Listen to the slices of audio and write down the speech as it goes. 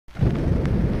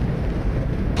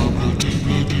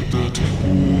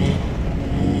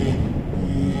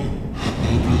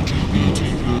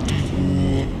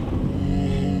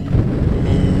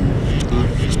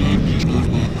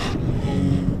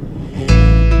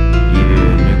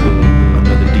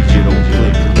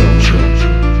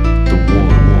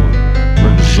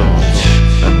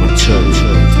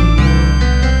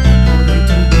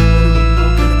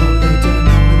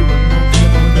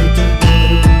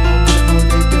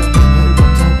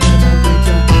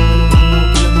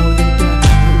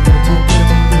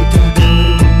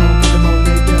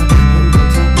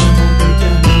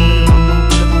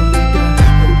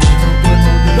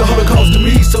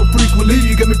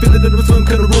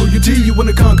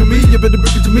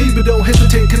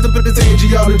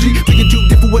apology. Being too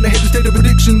different when I hit the state of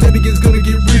addiction, that is gonna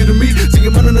get rid of me. See,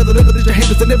 I'm on another level that your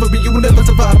haters will never be. You will never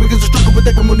survive because the struggle with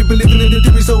that I'm only believing in the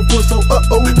theory so forth. So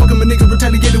fucking my nigga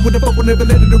retaliated with the fuck, will never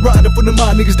let it ride up on the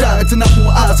mind. Niggas die, it's an eye for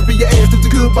an eye, so for your ass, it's a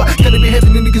goodbye. Gotta be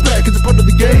having the niggas back, cause it's part of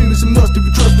the game. It's a must if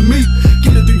you trust in me.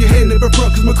 Get it through your head, never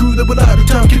front, cause my crew that will out of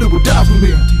time, killer will die for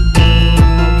me.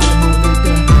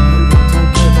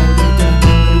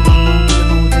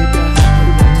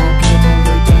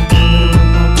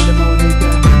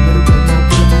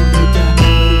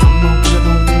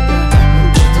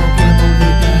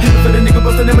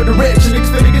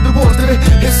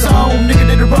 It's on, nigga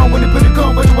did it wrong when they put it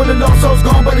gone, but the one lost soul's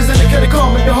gone, but it's in the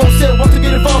catacomb. And the whole set wants to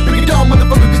get involved, bring it down,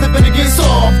 motherfucker, cause they finna get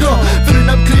soft. Filling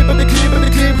up clear, but they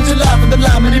clear, put your life in the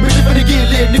line, and they bitches finna get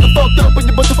lit. Nigga fucked up when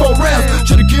you bust the 4 rounds.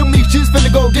 Tryna kill me, shit's finna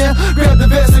go down. Grab the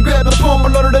vest and grab the palm,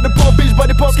 I'm loaded at the pump, bitch,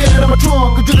 body parts scattered on my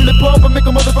trunk. Controlling the pump, and make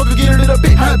a motherfucker get it a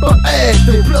bit hot, but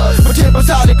active. Plus, my chamber's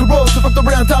highly corrosive, fucked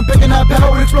around, time packing high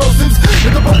powered explosives.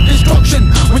 With the burnt destruction,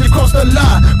 when you cross the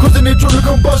line, causing internal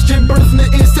combustion, burns from the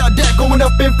inside, that going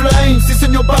up in flames,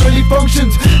 ceasing your bodily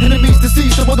functions. Enemies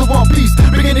deceased, some other one piece,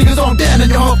 bringing niggas on down and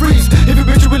your heart freeze. If you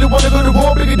bitch you really wanna go to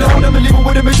war, bring it down, I'ma leave it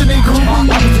with a mission income.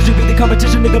 Opposition beat the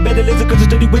competition, nigga better listen, cause you're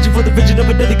steady wishing for the vision of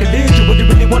a deadly collision. What you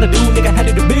really wanna do, nigga, had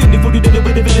it to bid. If you did it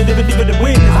with the vision, never leave it to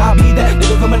win. I'll be that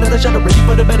nigga from another shot, ready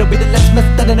for the battle, be the last mess,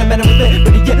 standing a man of respect.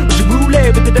 But yeah, what you rule it,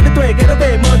 with the deadly threat, get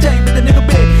away, more take with the nigga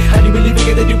bit. How do you really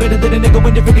figure that you better than a nigga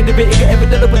when you're freaking the bit? You can ever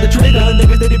done it with the trigger.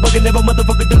 Niggas steady bugging, never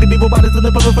motherfucking ducking, evil bodies in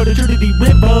the fucking for the Trinity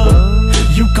River.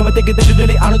 You come and thinking that you're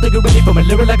really, I don't think you're ready for my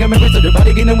lyric like I'm married, so the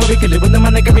body getting worried, kill it with the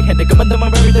mind like every hand, they come under my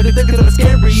very dirty thinking it's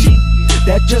scary.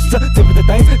 That's just tip of the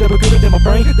things that were good in my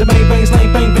brain. The main vein,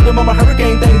 slang bang, victim on my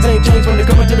hurricane. Things ain't changed when they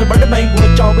come into the murder main.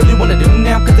 What y'all really wanna do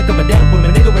now? Cause they coming down with my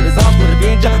nigga with his arms, with a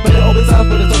being job, but it always sounds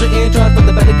with